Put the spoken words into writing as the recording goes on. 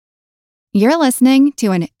You're listening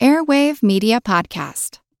to an Airwave Media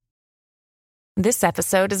Podcast. This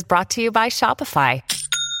episode is brought to you by Shopify.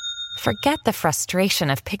 Forget the frustration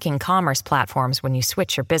of picking commerce platforms when you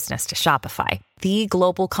switch your business to Shopify, the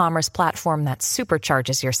global commerce platform that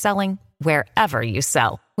supercharges your selling wherever you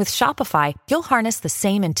sell. With Shopify, you'll harness the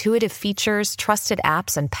same intuitive features, trusted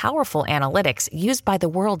apps, and powerful analytics used by the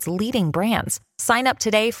world's leading brands. Sign up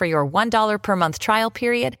today for your $1 per month trial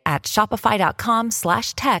period at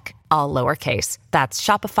shopify.com/tech, all lowercase. That's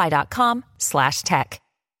shopify.com/tech.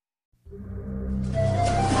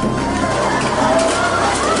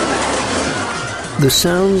 The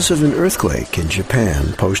sounds of an earthquake in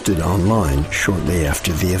Japan posted online shortly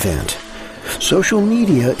after the event. Social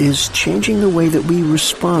media is changing the way that we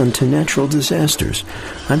respond to natural disasters.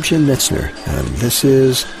 I'm Jim Metzner, and this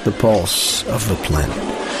is The Pulse of the Planet.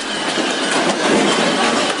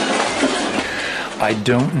 I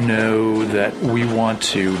don't know that we want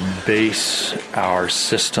to base our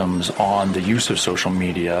systems on the use of social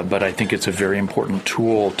media, but I think it's a very important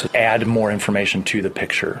tool to add more information to the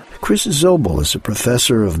picture. Chris Zobel is a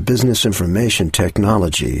professor of business information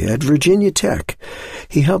technology at Virginia Tech.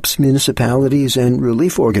 He helps municipalities and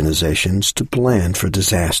relief organizations to plan for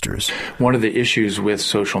disasters. One of the issues with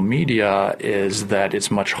social media is that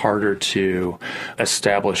it's much harder to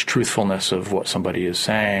establish truthfulness of what somebody is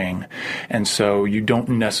saying, and so you don't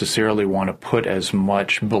necessarily want to put as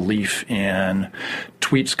much belief in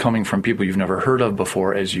tweets coming from people you've never heard of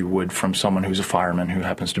before as you would from someone who's a fireman who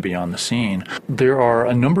happens to be on the scene. There are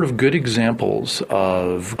a number of good examples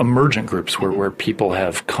of emergent groups where people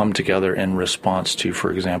have come together in response to,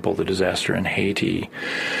 for example, the disaster in Haiti.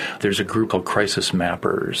 There's a group called Crisis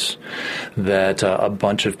Mappers that a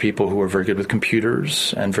bunch of people who are very good with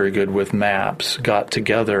computers and very good with maps got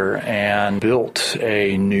together and built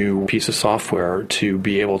a new piece of software to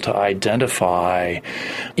be able to identify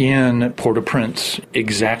in Port-au-Prince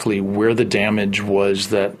exactly where the damage was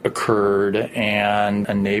that occurred and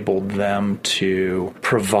enabled them to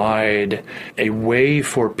provide a way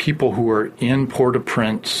for people who are in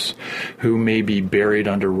Port-au-Prince who may be buried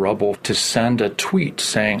under rubble to send a tweet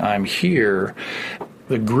saying, "I'm here."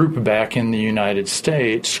 The group back in the United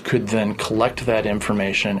States could then collect that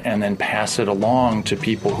information and then pass it along to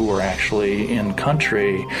people who are actually in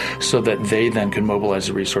country so that they then can mobilize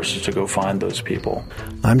the resources to go find those people.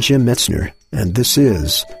 I'm Jim Metzner, and this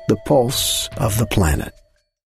is The Pulse of the Planet.